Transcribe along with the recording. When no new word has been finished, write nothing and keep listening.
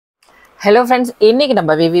Hello friends, இன்னைக்கு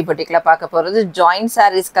நம்ம விவி பொட்டிக்ல பார்க்க போறது joint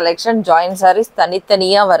sarees collection. Joint sarees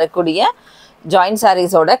தனித்தனியா வரக்கூடிய ஜாயிண்ட்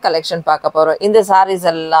sarees ஓட collection பார்க்க போறோம். இந்த sarees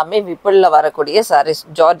எல்லாமே விப்புல்ல வரக்கூடிய sarees,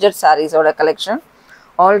 Georgette sarees ஓட collection.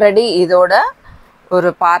 ஆல்ரெடி இதோட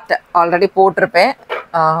ஒரு பார்ட் ஆல்ரெடி போட்டிருப்பேன்.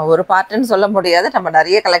 ஒரு பார்ட்னு சொல்ல முடியாது, நம்ம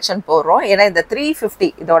நிறைய கலெக்ஷன் போடுறோம். ஏன்னா இந்த 350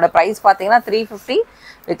 இதோட ப்ரைஸ் பார்த்தீங்கன்னா 350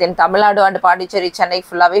 வித்தின் தமிழ்நாடு அண்ட் பாண்டிச்சேரி, சென்னை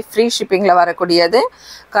ஃபுல்லாகவே ஃப்ரீ ஷிப்பிங்கில் வரக்கூடியது.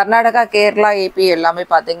 கர்நாடகா, கேரளா, ஏபி எல்லாமே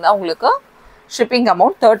பார்த்தீங்கன்னா உங்களுக்கு ஷிப்பிங்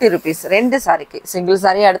அமௌண்ட் 30 ருபீஸ். 2 சாரிக்கு சிங்கிள்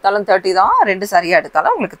சாரியாக எடுத்தாலும் 30 தான், 2 சாரியாக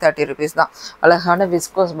எடுத்தாலும் உங்களுக்கு 30 ருபீஸ் தான். அழகான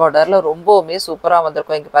விஸ்கோஸ் பார்டரில் ரொம்பவுமே சூப்பராக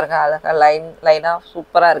வந்திருக்கும். இங்கே பாருங்கள், அழகாக லைனாக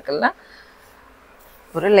சூப்பராக இருக்குல்ல,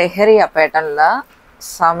 ஒரு லெஹரியா பேட்டர்னில்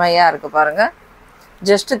செமையாக இருக்குது பாருங்கள்.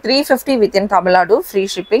 Just 350 within Tamil Nadu free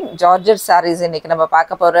shipping. Georgette saris இன்றைக்கி நம்ம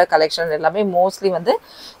பார்க்க போகிற கலெக்ஷன் எல்லாமே மோஸ்ட்லி வந்து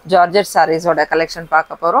ஜார்ஜெட் சாரீஸோட கலெக்ஷன்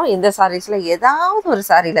பார்க்க போகிறோம். இந்த சாரீஸில் ஏதாவது ஒரு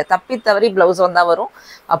சாரியில் தப்பி தவறி ப்ளவுஸ் வந்தால் வரும்,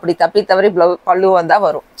 அப்படி தப்பி தவறி பல்லு வந்தால்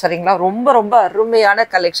வரும். சரிங்களா? ரொம்ப ரொம்ப அருமையான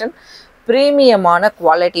கலெக்ஷன், ப்ரீமியமான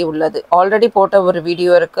குவாலிட்டி உள்ளது. ஆல்ரெடி போட்ட ஒரு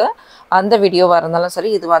வீடியோ இருக்குது, அந்த வீடியோவாக இருந்தாலும்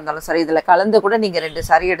சரி, இதுவாக இருந்தாலும் சரி, இதில் கலந்து கூட நீங்கள் 2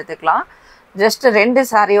 சாரீ எடுத்துக்கலாம். ஜஸ்ட் 2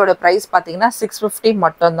 சாரியோட ப்ரைஸ் பார்த்தீங்கன்னா 650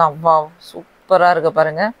 மட்டும்தான். வா, சூப்பராக இருக்குது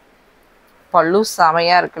பாருங்கள். பல்லு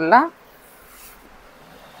செமையாக இருக்குல்ல,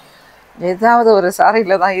 ஏதாவது ஒரு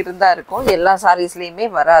சாரியில் தான் இருந்தால் இருக்கும். எல்லா சாரீஸ்லேயுமே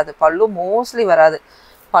வராது பல்லு, மோஸ்ட்லி வராது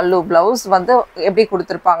பல்லு. ப்ளவுஸ் வந்து எப்படி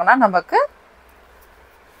கொடுத்துருப்பாங்கன்னா நமக்கு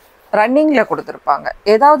ரன்னிங்கில் கொடுத்துருப்பாங்க.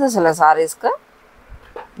 ஏதாவது சில சாரீஸ்க்கு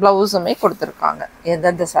ப்ளவுஸுமே கொடுத்துருக்காங்க.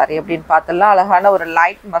 எந்தெந்த சாரீ அப்படின்னு பார்த்துலாம். அழகான ஒரு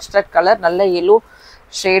லைட் மஸ்டர்ட் கலர், நல்ல எல்லோ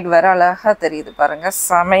ஷேட் வேறு அழகாக தெரியுது பாருங்கள்,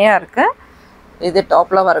 செமையாக இருக்குது. இது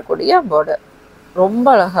டாப்பில் வரக்கூடிய பார்டர் ரொம்ப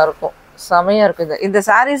அழகாக இருக்கும், செமையாக இருக்குது. இந்த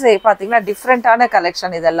சாரீஸ் பார்த்தீங்கன்னா டிஃப்ரெண்ட்டான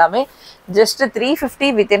கலெக்ஷன். இது எல்லாமே just 350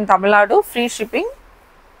 within Tamil Nadu free shipping.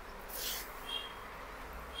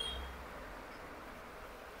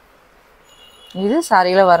 இது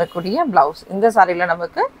சாரியில் வரக்கூடிய ப்ளவுஸ். இந்த சாரியில்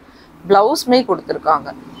நமக்கு ப்ளவுஸ்மே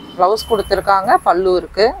கொடுத்துருக்காங்க, பல்லு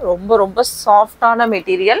இருக்குது. ரொம்ப ரொம்ப சாஃப்டான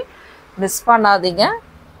மெட்டீரியல், மிஸ் பண்ணாதீங்க.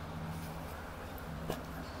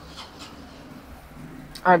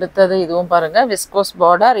 அடுத்தது இதுவும் பாருங்கள், விஸ்கோஸ்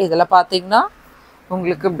பார்டர். இதில் பார்த்தீங்கன்னா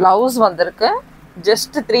உங்களுக்கு ப்ளவுஸ் வந்திருக்கு.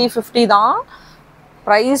 ஜஸ்ட் 350 தான்.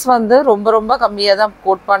 ப்ரைஸ் வந்து ரொம்ப ரொம்ப கம்மியாக தான்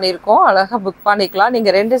கோட் பண்ணியிருக்கோம். அழகாக புக் பண்ணிக்கலாம்.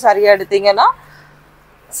 நீங்கள் 2 சாரியாக எடுத்தீங்கன்னா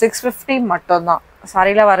 650 மட்டும்தான்.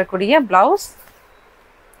 சாரியில் வரக்கூடிய ப்ளவுஸ்.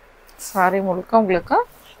 சாரி முழுக்க உங்களுக்கு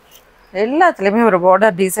எல்லாத்துலேயுமே ஒரு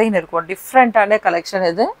பார்டர் டிசைன் இருக்கும். டிஃப்ரெண்ட்டான கலெக்ஷன்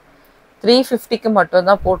இது. 350க்கு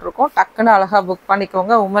மட்டும்தான் போட்டிருக்கோம். டக்குன்னு அழகாக புக்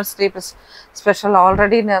பண்ணிக்கோங்க. உமன்ஸ் டே ஸ்பெஷல்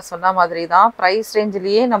ஆல்ரெடி நான் சொன்ன மாதிரி தான். ப்ரைஸ்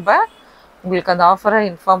ரேஞ்சிலேயே நம்ம உங்களுக்கு அந்த ஆஃபரை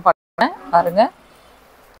இன்ஃபார்ம் பண்ணேன். பாருங்கள்,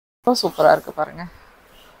 ரொம்ப சூப்பராக இருக்குது பாருங்கள்.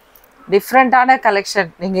 டிஃப்ரெண்ட்டான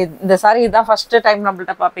கலெக்ஷன். நீங்கள் இந்த சாரி இதுதான் ஃபஸ்ட்டு டைம்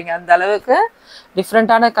நம்மள்ட்ட பார்ப்பீங்க. அந்த அளவுக்கு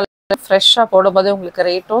டிஃப்ரெண்ட்டான கலெக்ஷன் ஃப்ரெஷ்ஷாக போடும்போது உங்களுக்கு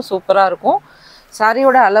ரேட்டும் சூப்பராக இருக்கும்.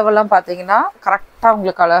 சாரியோட அளவெல்லாம் பார்த்தீங்கன்னா கரெக்டாக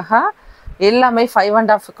உங்களுக்கு அழகாக எல்லாமே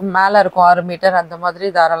 5.5க்கு மேலே இருக்கும். 6 மீட்டர் அந்த மாதிரி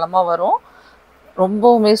தாராளமாக வரும்.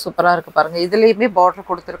 ரொம்பவுமே சூப்பராக இருக்குது பாருங்கள். இதுலேயுமே பார்டர்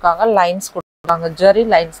கொடுத்துருக்காங்க, லைன்ஸ் கொடுத்துருக்காங்க, ஜரி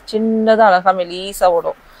லைன்ஸ் சின்னதாக அழகாக மெலீஸாக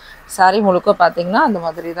ஓடும். சாரி முழுக்க பார்த்தீங்கன்னா அந்த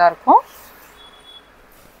மாதிரி தான் இருக்கும்.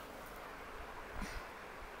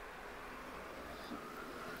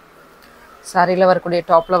 சாரியில் வரக்கூடிய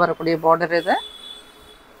டாப்பில் வரக்கூடிய பார்டர் இது.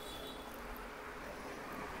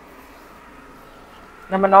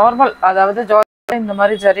 நம்ம நார்மல், அதாவது இந்த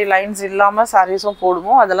மாதிரி ஜரி லைன்ஸ் இல்லாமல் சாரீஸும்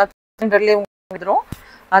போடுவோம். அதெல்லாம் 300லேயே வந்துடும்.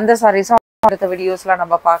 அந்த சாரீஸும் அடுத்த வீடியோஸில்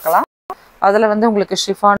நம்ம பார்க்கலாம். அதில் வந்து உங்களுக்கு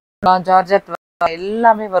ஷிஃபான், ஜார்ஜெட்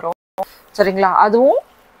எல்லாமே வரும். சரிங்களா? அதுவும்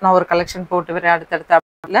நான் ஒரு கலெக்ஷன் போட்டு வரேன் அடுத்தடுத்த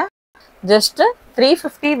அப்படில. Just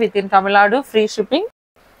 350 within Tamil Nadu free shipping.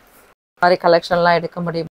 மாதிரி கலெக்ஷன்லாம் எடுக்க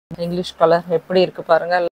முடியும். இங்கிலீஷ் கலர் எப்படி இருக்குது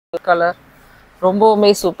பாருங்கள், கலர்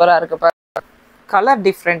ரொம்பவுமே சூப்பராக இருக்குது பாருங்கள். கலர்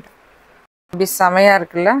டிஃப்ரெண்ட், இப்படி செமையாக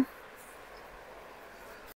இருக்குல்ல.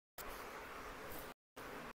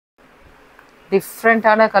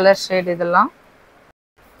 டிஃப்ரெண்ட்டான கலர் ஷேட் இதெல்லாம்.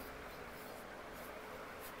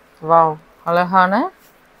 வாவ், அழகான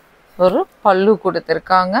ஒரு பல்லு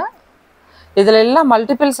கொடுத்துருக்காங்க. இதில் எல்லாம்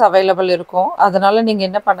மல்டிபிள்ஸ் அவைலபிள் இருக்கும். அதனால் நீங்கள்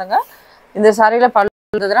என்ன பண்ணுங்கள், இந்த சாரியில் பல்லு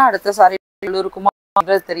இருந்ததுன்னா அடுத்த சாரி பல்லு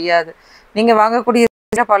இருக்குமான்றது தெரியாது. நீங்கள்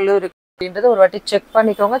வாங்கக்கூடிய பல்லு இருக்கு அப்படின்றது ஒரு வாட்டி செக்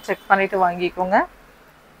பண்ணிக்கோங்க. செக் பண்ணிவிட்டு வாங்கிக்கோங்க.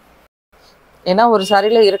 ஏன்னா ஒரு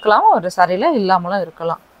சாரியில் இருக்கலாம், ஒரு சாரியில் இல்லாமலும்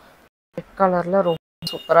இருக்கலாம். ரெட் கலரில்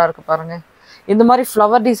ரொம்ப சூப்பராக இருக்குது பாருங்கள். இந்த மாதிரி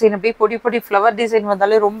ஃப்ளவர் டிசைன், அப்படியே பொடி பொடி ஃப்ளவர் டிசைன்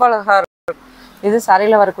வந்தாலே ரொம்ப அழகாக இருக்கும். இது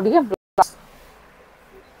சாரியில் வரக்கூடிய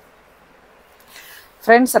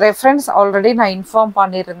ஃப்ரெண்ட்ஸ். ரெஃபரன்ஸ் ஆல்ரெடி நான் இன்ஃபார்ம்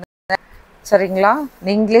பண்ணியிருந்தேன். சரிங்களா?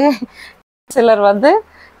 நீங்களே சிலர் வந்து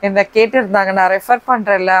என்ன கேட்டிருந்தாங்க, நான் ரெஃபர்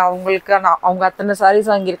பண்ணுறேன்ல அவங்களுக்கு, அவங்க அத்தனை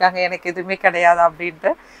சாரீஸ் வாங்கியிருக்காங்க, எனக்கு எதுவுமே கிடையாது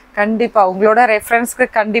அப்படின்ட்டு. கண்டிப்பாக உங்களோட ரெஃபரன்ஸ்க்கு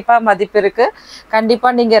கண்டிப்பாக மதிப்பு இருக்குது.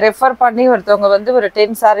 கண்டிப்பாக நீங்கள் ரெஃபர் பண்ணி ஒருத்தவங்க வந்து ஒரு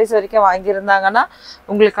 10 சாரீஸ் வரைக்கும் வாங்கியிருந்தாங்கன்னா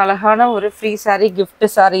உங்களுக்கு அழகான ஒரு ஃப்ரீ சாரீ gift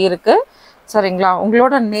சாரீ இருக்குது. சரிங்களா?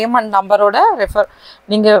 உங்களோட நேம் அண்ட் நம்பரோட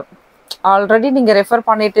நீங்கள் ஆல்ரெடி நீங்கள் ரெஃபர்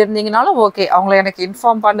பண்ணிட்டு இருந்தீங்கனாலும் ஓகே, அவங்கள எனக்கு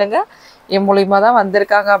இன்ஃபார்ம் பண்ணுங்கள். என் மூலிமா தான்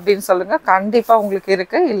வந்திருக்காங்க அப்படின்னு சொல்லுங்கள். கண்டிப்பாக உங்களுக்கு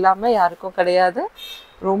இருக்குது, இல்லாமல் யாருக்கும் கிடையாது.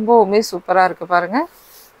 ரொம்பவுமே சூப்பராக இருக்குது பாருங்கள்.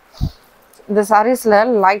 இந்த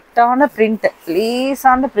சாரீஸில் லைட்டான பிரிண்ட்,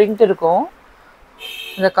 லேஸான பிரிண்ட் இருக்கும்.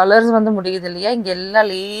 இந்த கலர்ஸ் வந்து முடியுது இல்லையா, இங்கே எல்லாம்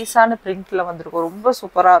லேஸான பிரிண்டில் வந்துருக்கும். ரொம்ப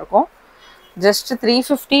சூப்பராக இருக்கும். ஜஸ்ட்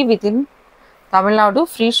 350 வித்தின் தமிழ்நாடு,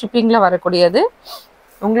 ஃப்ரீ ஷிப்பிங்கில் வரக்கூடியது.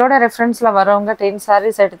 உங்களோட ரெஃபரன்ஸில் வரவங்க 10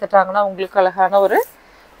 சாரீஸ் எடுத்துட்டாங்கன்னா உங்களுக்கு அழகான ஒரு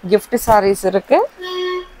gift சாரீஸ் இருக்குது.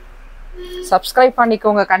 சப்ஸ்கிரைப்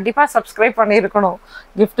பண்ணிக்கோங்க, கண்டிப்பாக சப்ஸ்கிரைப் பண்ணியிருக்கணும்.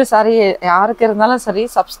 gift சாரீ யாருக்கு இருந்தாலும் சரி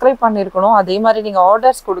சப்ஸ்கிரைப் பண்ணியிருக்கணும். அதே மாதிரி நீங்கள்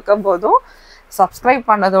ஆர்டர்ஸ் கொடுக்கும் போதும் சப்ஸ்கிரைப்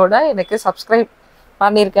பண்ணதோட எனக்கு சப்ஸ்கிரைப்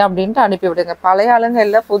பண்ணியிருக்கேன் அப்படின்ட்டு அனுப்பிவிடுங்க. பழைய ஆளுங்க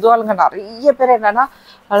இல்லை, புது ஆளுங்க நிறைய பேர் என்னென்னா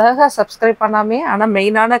அழகாக சப்ஸ்கிரைப் பண்ணாமே ஆனால்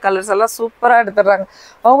மெயினான கலர்ஸ் எல்லாம் சூப்பராக எடுத்துடுறாங்க.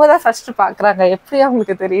 அவங்க தான் ஃபஸ்ட்டு பார்க்குறாங்க. எப்படி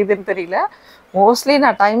அவங்களுக்கு தெரியுதுன்னு தெரியல. மோஸ்ட்லி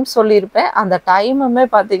நான் டைம் சொல்லியிருப்பேன். அந்த டைமுமே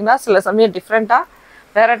பார்த்திங்கன்னா சில சமயம் டிஃப்ரெண்ட்டாக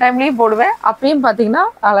வேறு டைம்லேயும் போடுவேன். அப்பயும் பார்த்திங்கன்னா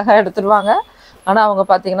அழகாக எடுத்துடுவாங்க. ஆனால் அவங்க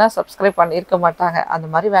பார்த்திங்கன்னா சப்ஸ்கிரைப் பண்ணியிருக்க மாட்டாங்க. அந்த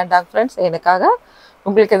மாதிரி வேண்டாங்க ஃப்ரெண்ட்ஸ். எனக்காக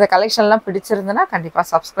உங்களுக்கு இந்த கலெக்ஷன்லாம் பிடிச்சிருந்துன்னா கண்டிப்பாக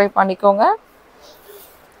சப்ஸ்கிரைப் பண்ணிக்கோங்க.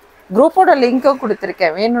 குரூப்போட லிங்க்கும்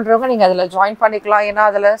கொடுத்துருக்கேன், வேணுன்றவங்க நீங்கள் அதில் ஜாயின் பண்ணிக்கலாம். ஏன்னா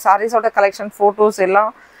அதில் சாரீஸோட கலெக்ஷன் ஃபோட்டோஸ்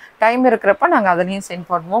எல்லாம் டைம் இருக்கிறப்ப நாங்கள் அதனையும் சென்ட்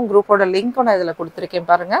பண்ணுவோம். குரூப்போட லிங்க்கும் நான் இதில் கொடுத்துருக்கேன்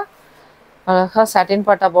பாருங்கள். அழகாக சாட்டின்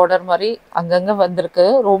பாட்டா பார்டர் மாதிரி அங்கங்கே வந்திருக்கு.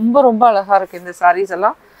 ரொம்ப ரொம்ப அழகாக இருக்குது இந்த சாரீஸ்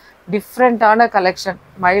எல்லாம். டிஃப்ரெண்ட்டான கலெக்ஷன்,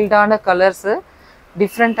 மைல்டான கலர்ஸு,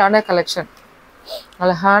 டிஃப்ரெண்ட்டான கலெக்ஷன்.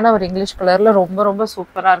 அழகான ஒரு இங்கிலீஷ் கலரில் ரொம்ப ரொம்ப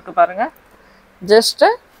சூப்பராக இருக்குது பாருங்கள். ஜஸ்ட்டு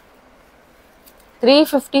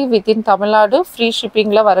 350 வித்தின் தமிழ்நாடு, ஃப்ரீ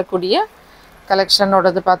ஷிப்பிங்கில் வரக்கூடிய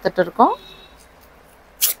கலெக்ஷனோடது பார்த்துட்டு இருக்கோம்.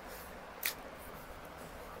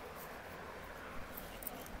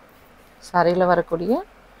 சாரியில் வரக்கூடிய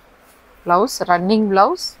ப்ளவுஸ், ரன்னிங்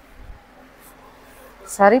ப்ளவுஸ்.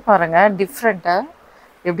 சரி பாருங்கள், டிஃப்ரெண்ட்டாக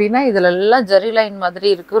எப்படின்னா இதில் எல்லாம் ஜெரி லைன் மாதிரி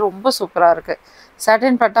இருக்குது. ரொம்ப சூப்பராக இருக்குது.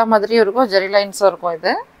 சாட்டின் பட்டா மாதிரியும் இருக்கும், ஜெரி லைன்ஸும் இருக்கும்.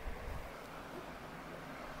 இது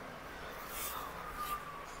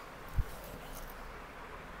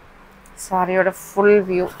சாரியோட ஃபுல்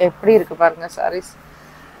வியூ எப்படி இருக்குது பாருங்கள். சாரீஸ்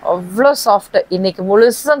அவ்வளோ சாஃப்ட்டு. இன்றைக்கி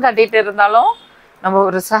முழுசும் கட்டிகிட்டு இருந்தாலும் நம்ம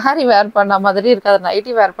ஒரு சாரீ வேர் பண்ண மாதிரி இருக்காது,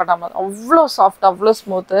 நைட்டி வேர் பண்ண மாதிரி. அவ்வளோ சாஃப்ட், அவ்வளோ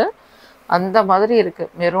ஸ்மூத்து, அந்த மாதிரி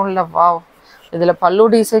இருக்குது. மெரூனில் வாவ். இதில் பல்லு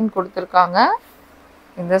டிசைன் கொடுத்துருக்காங்க.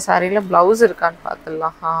 இந்த சாரியில் ப்ளவுஸ் இருக்கான்னு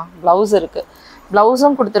பார்த்துடலாம். ப்ளவுஸ் இருக்குது,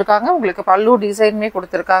 ப்ளவுஸும் கொடுத்துருக்காங்க. உங்களுக்கு பல்லு டிசைனுமே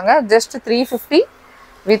கொடுத்துருக்காங்க. ஜஸ்ட் 350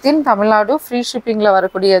 வித்தின் தமிழ்நாடு, ஃப்ரீ ஷிப்பிங்கில்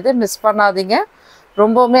வரக்கூடியது. மிஸ் பண்ணாதீங்க.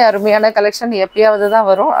 ரொம்பவுமே அருமையான கலெக்ஷன். எப்பயாவது தான்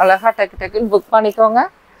வரும். அழகாக டக்கு டக்குன்னு புக் பண்ணிக்கோங்க.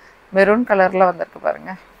 மெரூன் கலரில் வந்திருக்கு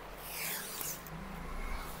பாருங்கள்.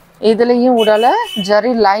 இதுலேயும் உடல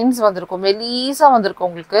ஜரி லைன்ஸ் வந்திருக்கும், மெலீஸாக வந்திருக்கும்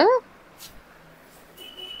உங்களுக்கு.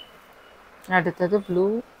 அடுத்தது ப்ளூ.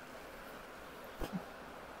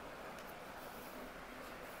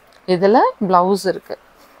 இதில் ப்ளவுஸ் இருக்குது.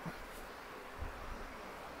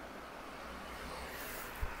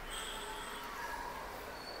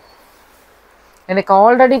 எனக்கு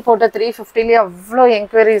ஆல்ரெடி போட்ட 350லேயே அவ்வளோ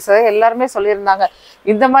என்கொயரிஸு. எல்லாருமே சொல்லியிருந்தாங்க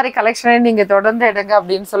இந்த மாதிரி கலெக்ஷனே நீங்கள் தொடர்ந்து எடுங்க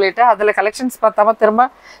அப்படின்னு சொல்லிட்டு. அதில் கலெக்ஷன்ஸ் பார்த்தாம திரும்ப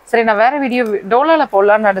சரி நான் வேறு வீடியோ டோலாவில்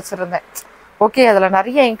போடலான்னு நினச்சிருந்தேன். ஓகே, அதில்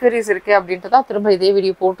நிறைய என்கொயரிஸ் இருக்குது அப்படின்ட்டு தான் திரும்ப இதே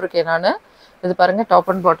வீடியோ போட்டிருக்கேன் நான். இது பாருங்கள்,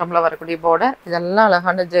 டாப் அண்ட் பாட்டமில் வரக்கூடிய பார்டர். இதெல்லாம்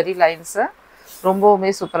அழகான ஜெரி லைன்ஸு. ரொம்பவுமே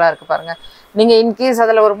சூப்பராக இருக்குது பாருங்கள். நீங்கள் இன்கேஸ்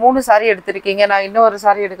அதில் ஒரு 3 சாரீ எடுத்திருக்கீங்க, நான் இன்னொரு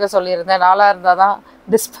சாரீ எடுக்க சொல்லியிருந்தேன். 4 இருந்தால் தான்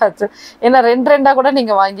டிஸ்பேட்ச். ஏன்னா 2 கூட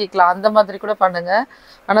நீங்கள் வாங்கிக்கலாம், அந்த மாதிரி கூட பண்ணுங்கள்.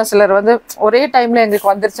 ஆனால் சிலர் வந்து ஒரே டைமில்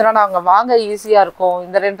எங்களுக்கு வந்துருச்சுன்னா நாங்கள் வாங்க ஈஸியாக இருக்கும்.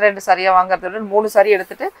 இந்த 2 சாரியாக வாங்குறத விட 3 சாரீ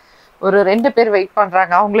எடுத்துகிட்டு ஒரு 2 பேர் வெயிட்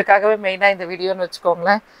பண்ணுறாங்க. அவங்களுக்காகவே மெயினாக இந்த வீடியோன்னு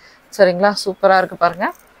வச்சுக்கோங்களேன். சரிங்களா? சூப்பராக இருக்குது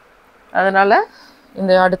பாருங்கள். அதனால்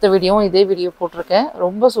இந்த அடுத்த வீடியோவும் இதே வீடியோ போட்டிருக்கேன்.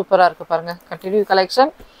 ரொம்ப சூப்பராக இருக்குது பாருங்கள். Continue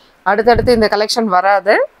collection. அடுத்தடுத்து இந்த கலெக்ஷன்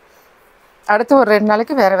வராது. அடுத்து ஒரு 2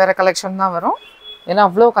 நாளைக்கு வேறு வேறு கலெக்ஷன் தான் வரும். ஏன்னா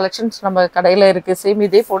அவ்வளோ கலெக்ஷன்ஸ் நம்ம கடையில் இருக்குது. சேம்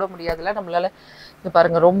இதே போட முடியாதுல்ல நம்மளால். இது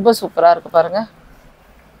பாருங்கள், ரொம்ப சூப்பராக இருக்குது பாருங்கள்.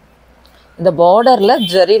 இந்த பார்டரில்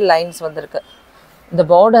ஜெரி லைன்ஸ் வந்திருக்கு. இந்த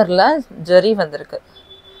பார்டரில் ஜெரி வந்திருக்கு.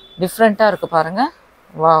 டிஃப்ரெண்ட்டாக இருக்குது பாருங்கள்.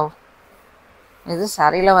 வாவ். இது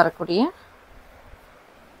சாரியில் வரக்கூடிய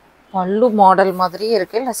பல்லு மாடல் மாதிரியே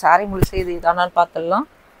இருக்குது. இல்லை சாரி முழுசு இது இதானான்னு பார்த்துடலாம்.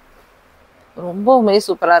 ரொம்பவுமே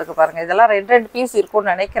சூப்பராக இருக்குது பாருங்கள். இதெல்லாம் 2 பீஸ்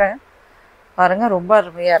இருக்கும்னு நினைக்கிறேன். பாருங்கள், ரொம்ப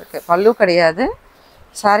அருமையாக இருக்குது. பல்லு கிடையாது,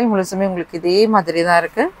 சாரி முழுசுமே உங்களுக்கு இதே மாதிரி தான்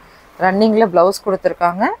இருக்குது. ரன்னிங்கில் ப்ளவுஸ்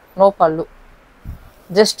கொடுத்துருக்காங்க. நோ பல்லு.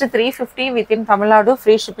 Just 350 within Tamil Nadu,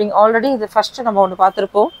 free shipping. Already இது ஃபஸ்ட்டு நம்ம ஒன்று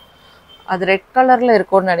பார்த்துருப்போம். அது ரெட் கலரில்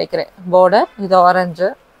இருக்கும்னு நினைக்கிறேன் பார்டர். இது ஆரஞ்சு.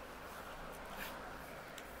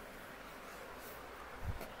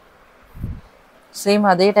 சேம்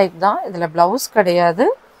அதே டைப் தான். இதில் ப்ளவுஸ் கிடையாது.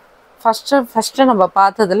 ஃபஸ்ட்டு நம்ம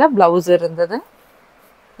பார்த்ததில் ப்ளவுஸ் இருந்தது.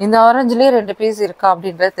 இந்த ஆரஞ்சுலேயே 2 பீஸ் இருக்கா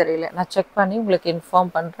அப்படின்றது தெரியல. நான் செக் பண்ணி உங்களுக்கு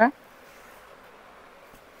இன்ஃபார்ம் பண்ணுறேன்.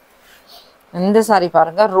 இந்த சாரீ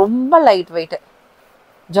பாருங்கள், ரொம்ப லைட் வெயிட்டு.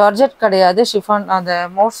 ஜார்ஜெட் கிடையாது, ஷிஃபான். அந்த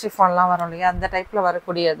மோர் ஷிஃபான்லாம் வரும் இல்லையா, அந்த டைப்பில்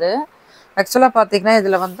வரக்கூடியது. ஆக்சுவலாக பார்த்தீங்கன்னா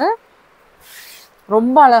இதில் வந்து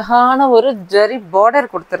ரொம்ப அழகான ஒரு ஜரி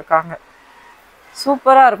பார்டர் கொடுத்துருக்காங்க.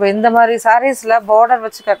 சூப்பராக இருக்கும். இந்த மாதிரி சாரீஸில் பார்டர்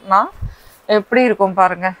வச்சு கட்டினா எப்படி இருக்கும்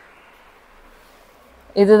பாருங்கள்.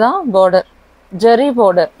 இதுதான் பார்டர், ஜரி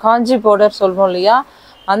பார்டர், காஞ்சி பார்டர் சொல்லுவோம் இல்லையா,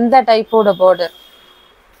 அந்த டைப்போட பார்டர்.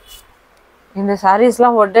 இந்த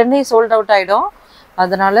சாரீஸ்லாம் உடனே சோல்ட் அவுட் ஆகிடும்.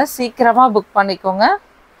 அதனால் சீக்கிரமாக புக் பண்ணிக்கோங்க.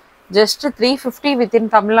 Just 350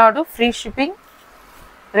 within Tamil Nadu, free shipping.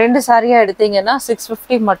 2 சாரியாக எடுத்தீங்கன்னா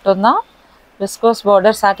 650 மட்டும்தான். விஸ்கோஸ்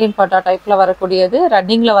பார்டர், சாட்டின் பட்டா டைப்பில் வரக்கூடியது.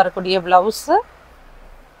 ரன்னிங்கில் வரக்கூடிய ப்ளவுஸு.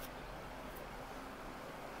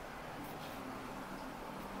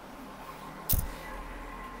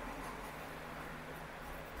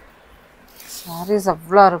 சாரீஸ்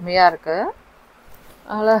அவ்வளோ அருமையாக இருக்குது.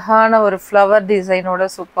 அழகான ஒரு ஃப்ளவர் டிசைனோட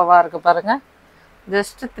சூப்பராக இருக்குது பாருங்கள்.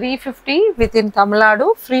 Just 350 within Tamil Nadu,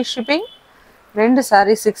 free shipping. 2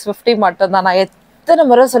 sari 650 மட்டும்தான். நான் எத்தனை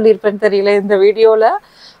முறை சொல்லியிருப்பேன்னு தெரியல இந்த வீடியோவில்.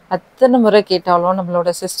 அத்தனை முறை கேட்டாலும் நம்மளோட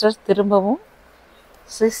சிஸ்டர் திரும்பவும்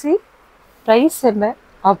சிசி ப்ரைஸ் என்ன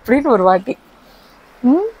அப்படின்னு ஒரு வாட்டி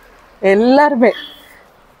எல்லாருமே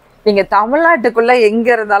நீங்கள் தமிழ்நாட்டுக்குள்ளே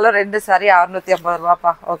எங்கே இருந்தாலும் 2 சாரீ 650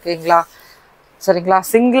 ரூபாப்பா, ஓகேங்களா? சரிங்களா?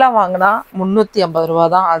 சிங்கிளாக வாங்கினா 350 ரூபா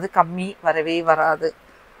தான். அது கம்மி வரவே வராது.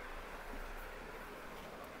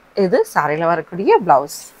 இது சாரியில் வரக்கூடிய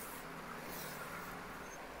ப்ளவுஸ்.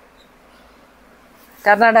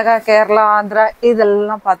 கர்நாடகா, கேரளா, ஆந்திரா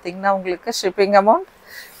இதெல்லாம் பார்த்தீங்கன்னா உங்களுக்கு ஷிப்பிங் அமௌண்ட்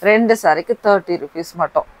 2 சாரிக்கு 30 ருபீஸ்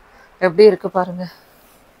மட்டும். எப்படி இருக்குது பாருங்கள்.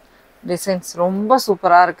 டிசைன்ஸ் ரொம்ப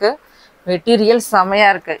சூப்பராக இருக்குது. மெட்டீரியல்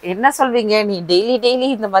செமையாக இருக்குது. என்ன சொல்வீங்க, நீ டெய்லி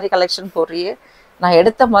இந்த மாதிரி கலெக்ஷன் போடுறியே, நான்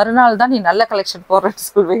எடுத்த மறுநாள் தான் நீ நல்ல கலெக்ஷன் போடுறேன்னு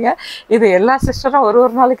சொல்வீங்க. இது எல்லா சிஸ்டரும் ஒரு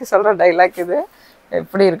நாளைக்கு சொல்கிற டைலாக் இது.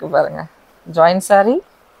 எப்படி இருக்குது பாருங்கள். ஜாயின் சாரீ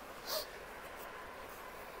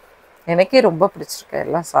எனக்கே ரொம்ப பிடிச்சிருக்கு.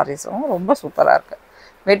 எல்லா சாரீஸும் ரொம்ப சூப்பராக இருக்குது.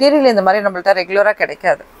 மெட்டீரியல் இந்த மாதிரி நம்மள்ட்ட ரெகுலராக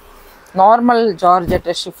கிடைக்காது. நார்மல்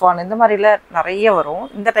ஜார்ஜெட்டு, ஷிஃபான் இந்த மாதிரிலாம் நிறைய வரும்.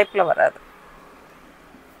 இந்த டைப்பில் வராது.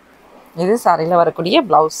 இது சாரியில் வரக்கூடிய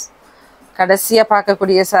ப்ளவுஸ். கடைசியாக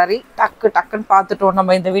பார்க்கக்கூடிய சாரீ. டக்குன்னு பார்த்துட்டோம்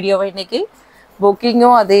நம்ம இந்த வீடியோவை இன்றைக்கி.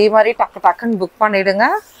 புக்கிங்கும் அதே மாதிரி டக்குன்னு புக் பண்ணிவிடுங்க.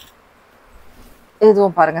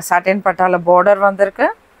 இதுவும் பாருங்கள், சாட்டின் பட்டாவில் பார்டர் வந்திருக்கு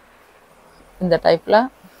இந்த டைப்பில்.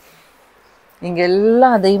 இங்கே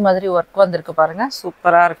எல்லாம் அதே மாதிரி ஒர்க் வந்திருக்கு பாருங்கள்.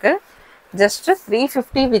 சூப்பராக இருக்குது. Just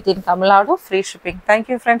 350 within Tamil Nadu, free shipping.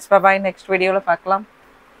 Thank you friends. பாய். நெக்ஸ்ட் வீடியோவில் பார்க்கலாம்.